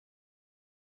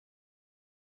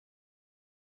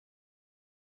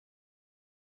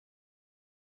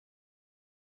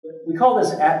We call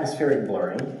this atmospheric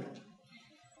blurring.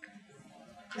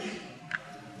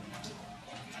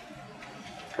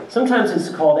 Sometimes it's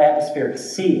called atmospheric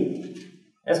seeing.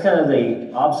 That's kind of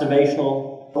the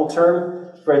observational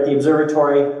term. For at the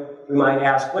observatory, we might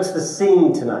ask, what's the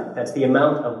seeing tonight? That's the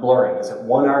amount of blurring. Is it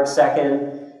 1 arc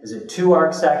second? Is it 2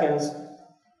 arc seconds?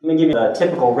 Let me give you a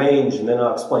typical range and then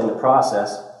I'll explain the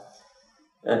process.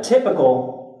 A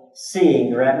typical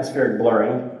seeing or atmospheric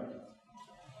blurring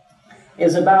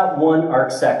is about 1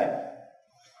 arc second.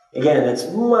 Again, it's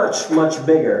much, much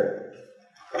bigger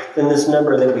than this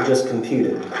number that we just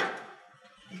computed.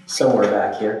 Somewhere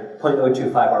back here,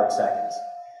 0.025 arc seconds.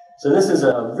 So this is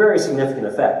a very significant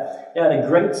effect. Now, at a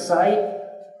great site,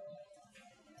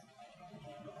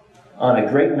 on a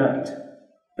great night,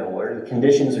 where the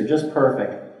conditions are just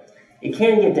perfect, it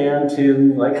can get down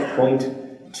to like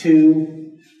 0.2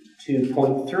 to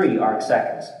 0.3 arc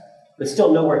seconds, but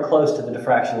still nowhere close to the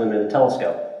diffraction limit of the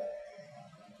telescope.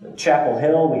 At Chapel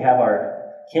Hill, we have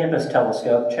our campus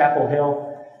telescope. Chapel Hill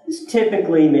is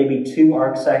typically maybe 2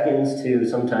 arc seconds to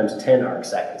sometimes 10 arc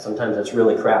seconds. Sometimes it's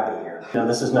really crappy here. Now,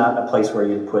 this is not a place where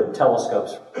you put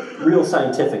telescopes for real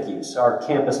scientific use. Our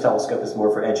campus telescope is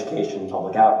more for education and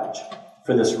public outreach,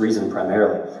 for this reason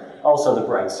primarily. Also the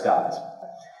bright skies.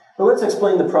 But let's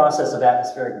explain the process of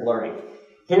atmospheric blurring.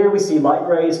 Here we see light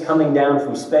rays coming down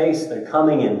from space. They're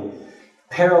coming in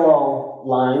parallel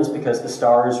lines because the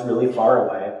star is really far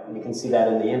away. And you can see that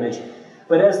in the image.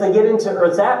 But as they get into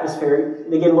Earth's atmosphere,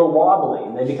 they get a little wobbly,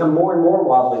 and they become more and more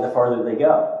wobbly the farther they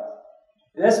go.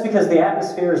 And that's because the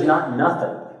atmosphere is not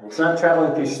nothing. It's not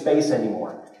traveling through space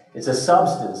anymore. It's a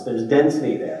substance. There's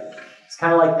density there. It's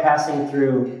kind of like passing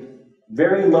through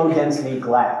very low density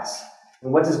glass.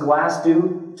 And what does glass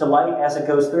do to light as it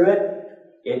goes through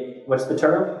it? What's the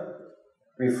term?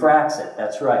 Refracts it.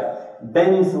 That's right.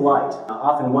 Bends the light,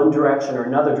 often one direction or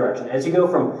another direction. As you go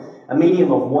from a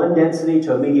medium of one density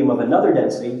to a medium of another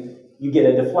density, you get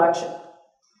a deflection.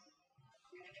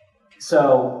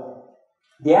 So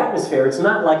the atmosphere, it's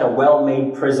not like a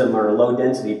well-made prism or a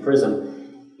low-density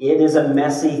prism. It is a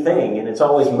messy thing, and it's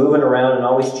always moving around and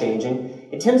always changing.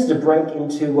 It tends to break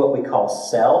into what we call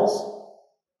cells,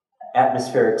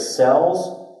 atmospheric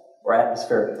cells, or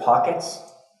atmospheric pockets,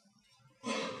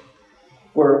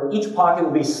 where each pocket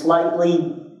will be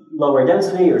slightly lower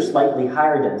density or slightly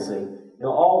higher density,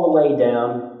 all the way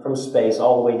down from space,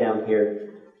 all the way down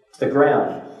here to the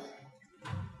ground.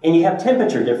 And you have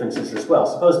temperature differences as well.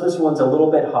 Suppose this one's a little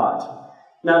bit hot.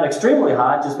 Not extremely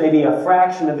hot, just maybe a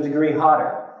fraction of a degree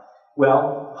hotter.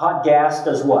 Well, hot gas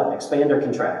does what? Expand or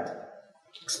contract?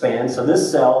 Expand. So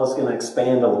this cell is going to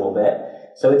expand a little bit,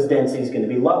 so its density is going to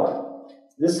be lower.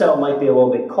 This cell might be a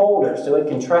little bit colder, so it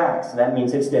contracts. So that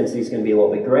means its density is going to be a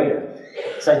little bit greater.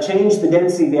 So I change the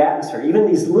density of the atmosphere. Even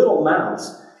these little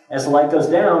amounts, as the light goes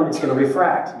down, it's going to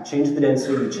refract. You change the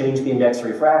density, you change the index of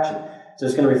refraction. So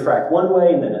it's going to refract one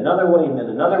way, and then another way, and then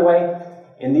another way.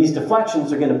 And these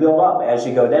deflections are going to build up as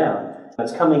you go down.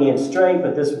 It's coming in straight,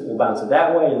 but this will bounce it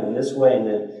that way, and then this way, and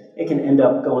then it can end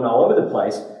up going all over the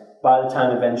place by the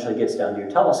time it eventually gets down to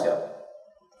your telescope.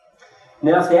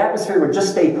 Now, if the atmosphere would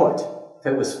just stay put, if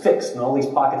it was fixed and all these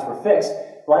pockets were fixed,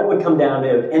 light would come down,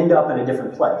 it would end up in a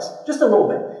different place. Just a little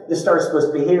bit. This star's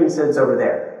supposed to be here, instead it's over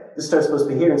there. This star's supposed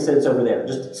to be here, instead it's over there.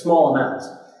 Just small amounts.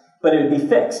 But it would be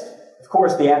fixed. Of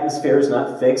course, the atmosphere is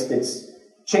not fixed. It's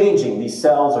changing. These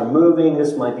cells are moving.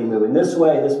 This might be moving this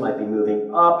way. This might be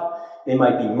moving up. They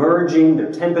might be merging.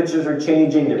 Their temperatures are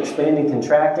changing. They're expanding,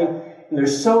 contracting. And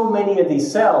there's so many of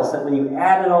these cells that when you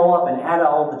add it all up and add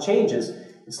all the changes,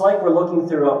 it's like we're looking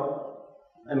through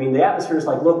the atmosphere is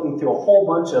like looking through a whole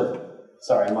bunch of,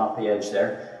 sorry, I'm off the edge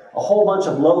there, a whole bunch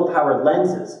of low-powered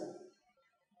lenses.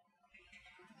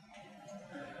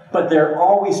 But they're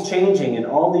always changing, and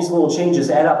all these little changes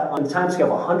add up on the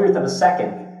timescale of 1/100th of a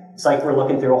second. It's like we're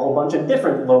looking through a whole bunch of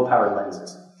different low-powered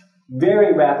lenses.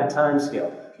 Very rapid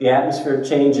timescale. The atmosphere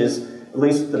changes, at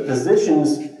least the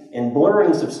positions and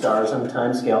blurrings of stars on the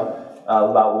timescale of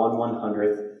about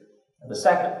 1/100th of a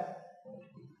second.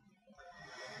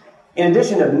 In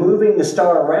addition to moving the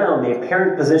star around, the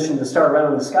apparent position of the star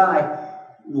around in the sky,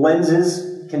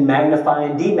 lenses can magnify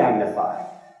and demagnify.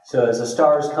 So as the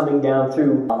star is coming down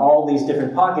through all these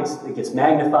different pockets, it gets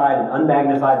magnified and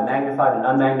unmagnified and magnified and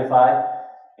unmagnified.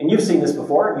 And you've seen this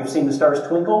before. You've seen the stars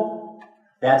twinkle.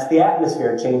 That's the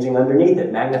atmosphere changing underneath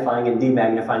it, magnifying and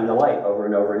demagnifying the light over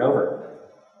and over and over.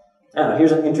 Now,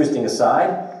 here's an interesting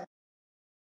aside.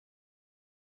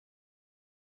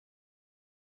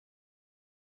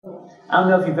 I don't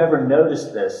know if you've ever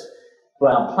noticed this,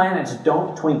 but planets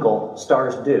don't twinkle,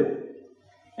 stars do.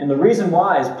 And the reason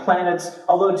why is planets,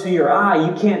 although to your eye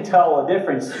you can't tell a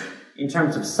difference in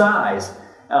terms of size,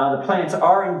 the planets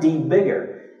are indeed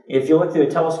bigger. If you look through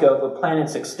a telescope with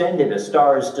planets extended, a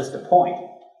star is just a point.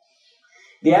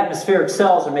 The atmospheric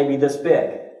cells are maybe this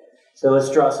big. So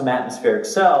let's draw some atmospheric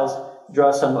cells,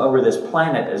 draw some over this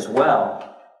planet as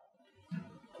well.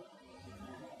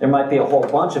 There might be a whole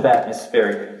bunch of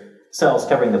atmospheric cells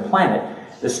covering the planet.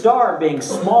 The star being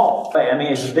small, I mean,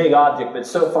 it's a big object, but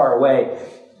so far away,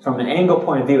 from an angle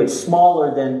point of view, it's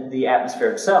smaller than the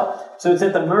atmospheric cell. So it's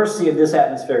at the mercy of this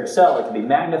atmospheric cell. It can be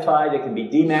magnified, it can be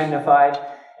demagnified.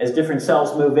 As different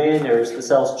cells move in, or as the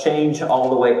cells change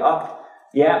all the way up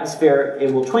the atmosphere,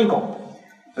 it will twinkle.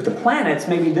 But the planets,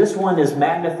 maybe this one is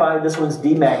magnified, this one's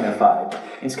demagnified.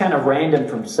 It's kind of random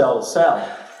from cell to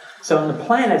cell. So on the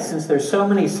planets, since there's so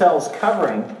many cells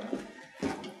covering,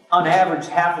 on average,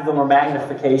 half of them are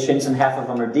magnifications and half of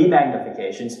them are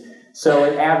demagnifications, so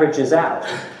it averages out.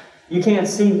 You can't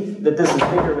see that this is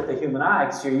bigger with the human eye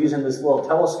because you're using this little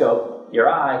telescope, your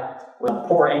eye, with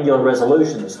poor angular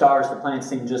resolution. The stars, the planets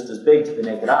seem just as big to the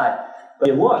naked eye. But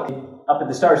you look up at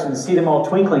the stars and you see them all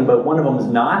twinkling, but one of them is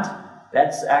not.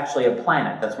 That's actually a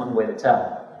planet. That's one way to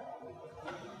tell.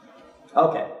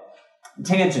 Okay.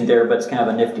 Tangent there, but it's kind of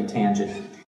a nifty tangent.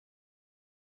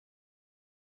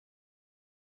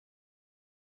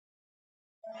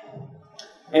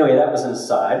 Anyway, that was an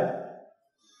aside.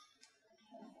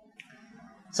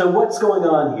 So what's going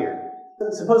on here?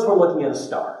 Suppose we're looking at a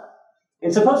star.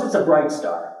 And suppose it's a bright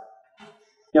star.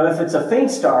 Now, if it's a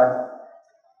faint star,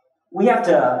 we have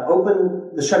to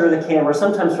open the shutter of the camera,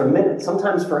 sometimes for minutes,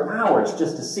 sometimes for hours,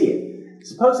 just to see it.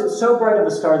 Suppose it's so bright of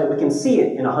a star that we can see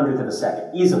it in 1/100 of a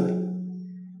second, easily.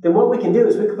 Then what we can do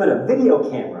is we can put a video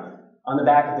camera on the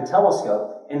back of the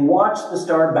telescope and watch the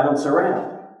star bounce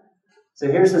around. So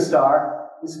here's the star.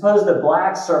 And suppose the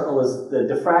black circle is the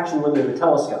diffraction limit of the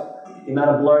telescope, the amount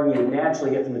of blurring you would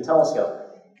naturally get from the telescope.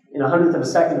 In 1/100 of a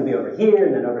second, it'll be over here,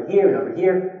 and then over here, and over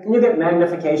here. And you get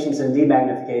magnifications and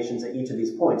demagnifications at each of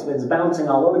these points. But it's bouncing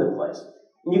all over the place.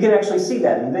 And you can actually see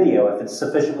that in video if it's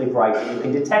sufficiently bright that you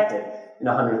can detect it in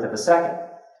 1/100 of a second.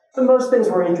 But most things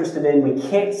we're interested in, we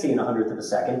can't see in 1/100 of a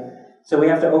second. So we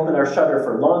have to open our shutter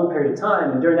for a long period of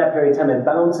time, and during that period of time, it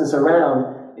bounces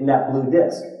around in that blue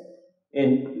disk.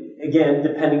 And again,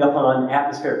 depending upon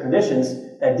atmospheric conditions,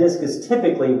 that disk is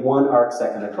typically 1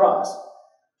 arcsecond across.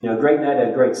 You know, great night at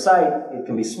a great site, it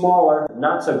can be smaller.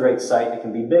 Not so great site, it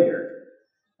can be bigger.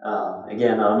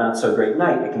 Again, on a not so great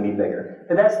night, it can be bigger.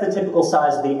 But that's the typical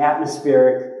size of the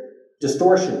atmospheric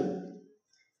distortion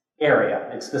area.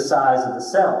 It's the size of the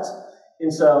cells.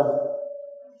 And so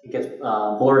it gets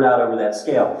blurred out over that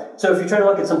scale. So if you're trying to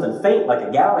look at something faint like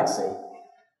a galaxy,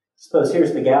 suppose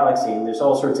here's the galaxy and there's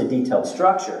all sorts of detailed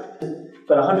structure.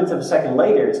 But 1/100th of a second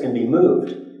later, it's going to be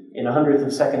moved. In 1/100th of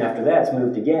a second after that, it's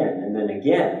moved again, and then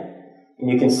again. And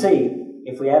you can see,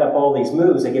 if we add up all these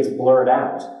moves, it gets blurred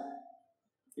out.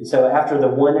 And so after the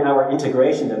 1 hour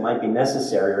integration that might be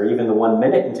necessary, or even the 1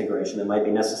 minute integration that might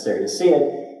be necessary to see it,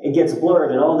 it gets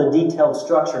blurred and all the detailed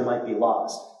structure might be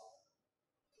lost.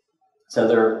 So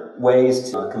there are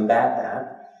ways to combat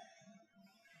that.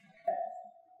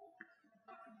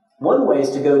 One way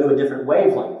is to go to a different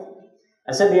wavelength.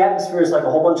 I said the atmosphere is like a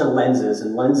whole bunch of lenses,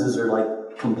 and lenses are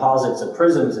like composites of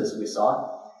prisms, as we saw.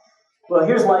 Well,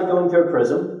 here's light going through a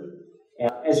prism.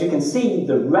 And as you can see,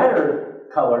 the redder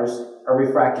colors are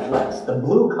refracted less. The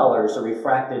blue colors are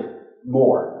refracted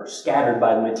more, or scattered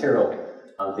by the material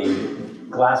of the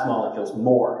glass molecules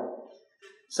more.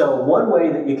 So one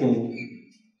way that you can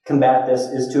combat this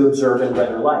is to observe in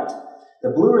redder light. The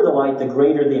bluer the light, the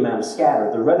greater the amount of scatter.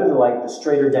 The redder the light, the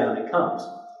straighter down it comes.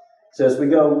 So as we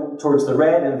go towards the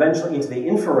red and eventually into the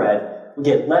infrared, we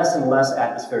get less and less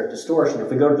atmospheric distortion. If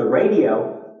we go to the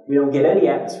radio, we don't get any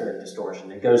atmospheric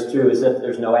distortion. It goes through as if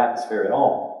there's no atmosphere at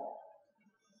all.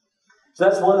 So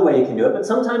that's one way you can do it, but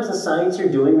sometimes the science you're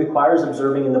doing requires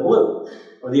observing in the blue,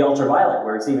 or the ultraviolet,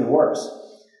 where it's even worse.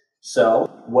 So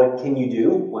what can you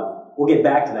do? Well, we'll get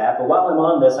back to that, but while I'm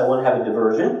on this, I want to have a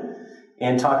diversion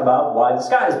and talk about why the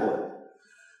sky is blue.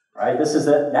 Right? This is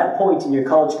that point in your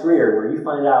college career where you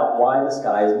find out why the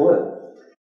sky is blue.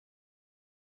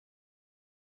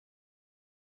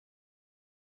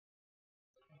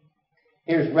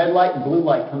 Here's red light and blue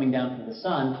light coming down from the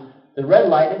sun. The red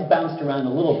light has bounced around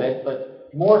a little bit, but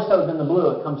more so than the blue,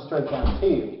 it comes straight down to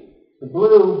you. The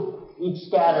blue, each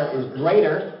scatter is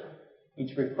greater,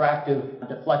 each refractive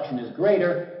deflection is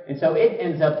greater, and so it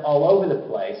ends up all over the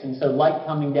place. And so light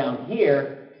coming down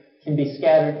here can be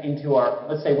scattered into our,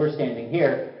 let's say we're standing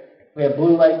here. We have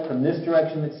blue light from this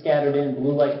direction that's scattered in,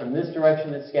 blue light from this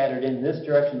direction that's scattered in, this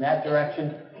direction, that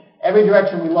direction. Every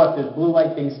direction we look, there's blue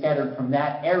light being scattered from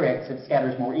that area because it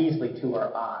scatters more easily to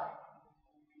our eye.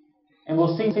 And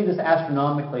we'll see this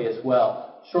astronomically as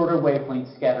well. Shorter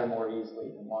wavelengths scatter more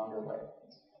easily than longer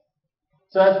wavelengths.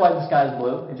 So that's why the sky is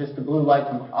blue. It's just the blue light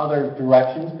from other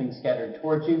directions being scattered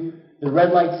towards you. The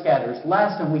red light scatters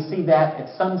less, and we see that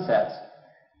at sunsets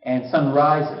and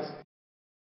sunrises.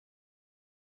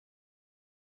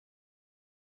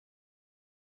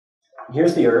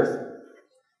 Here's the Earth.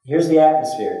 Here's the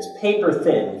atmosphere. It's paper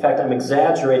thin. In fact, I'm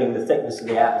exaggerating the thickness of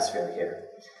the atmosphere here.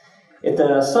 If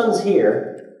the sun's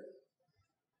here,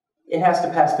 it has to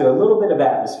pass through a little bit of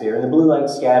atmosphere, and the blue light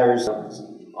scatters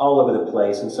all over the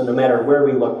place, and so no matter where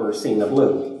we look, we're seeing the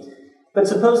blue. But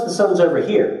suppose the sun's over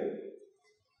here.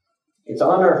 It's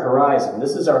on our horizon.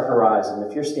 This is our horizon.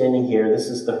 If you're standing here, this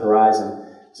is the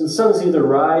horizon. So the sun's either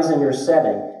rising or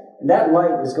setting, and that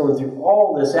light is going through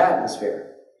all this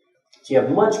atmosphere. So you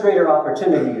have much greater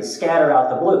opportunity to scatter out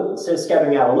the blue. Instead of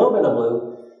scattering out a little bit of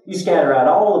blue, you scatter out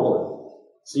all the blue.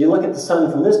 So you look at the sun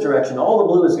from this direction, all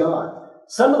the blue is gone.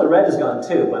 Some of the red is gone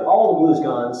too, but all the blue is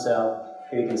gone, so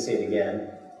here you can see it again.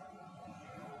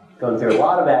 Going through a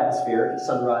lot of atmosphere,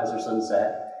 sunrise or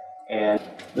sunset, and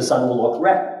the sun will look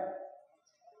red.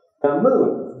 The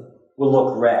moon will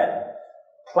look red.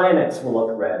 Planets will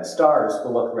look red. Stars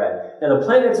will look red. Now the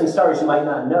planets and stars you might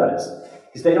not notice,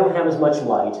 because they don't have as much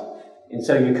light, and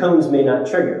so your cones may not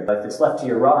trigger. If it's left to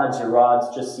your rods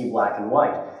just see black and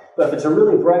white. But if it's a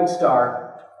really bright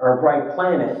star or a bright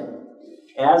planet,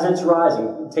 as it's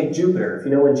rising, take Jupiter. If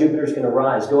you know when Jupiter's going to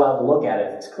rise, go out and look at it.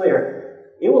 If it's clear,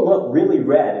 it will look really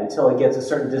red until it gets a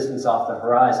certain distance off the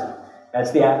horizon.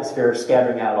 That's the atmosphere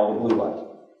scattering out all the blue light.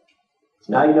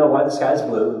 So now you know why the sky is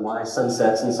blue and why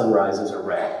sunsets and sunrises are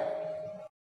red.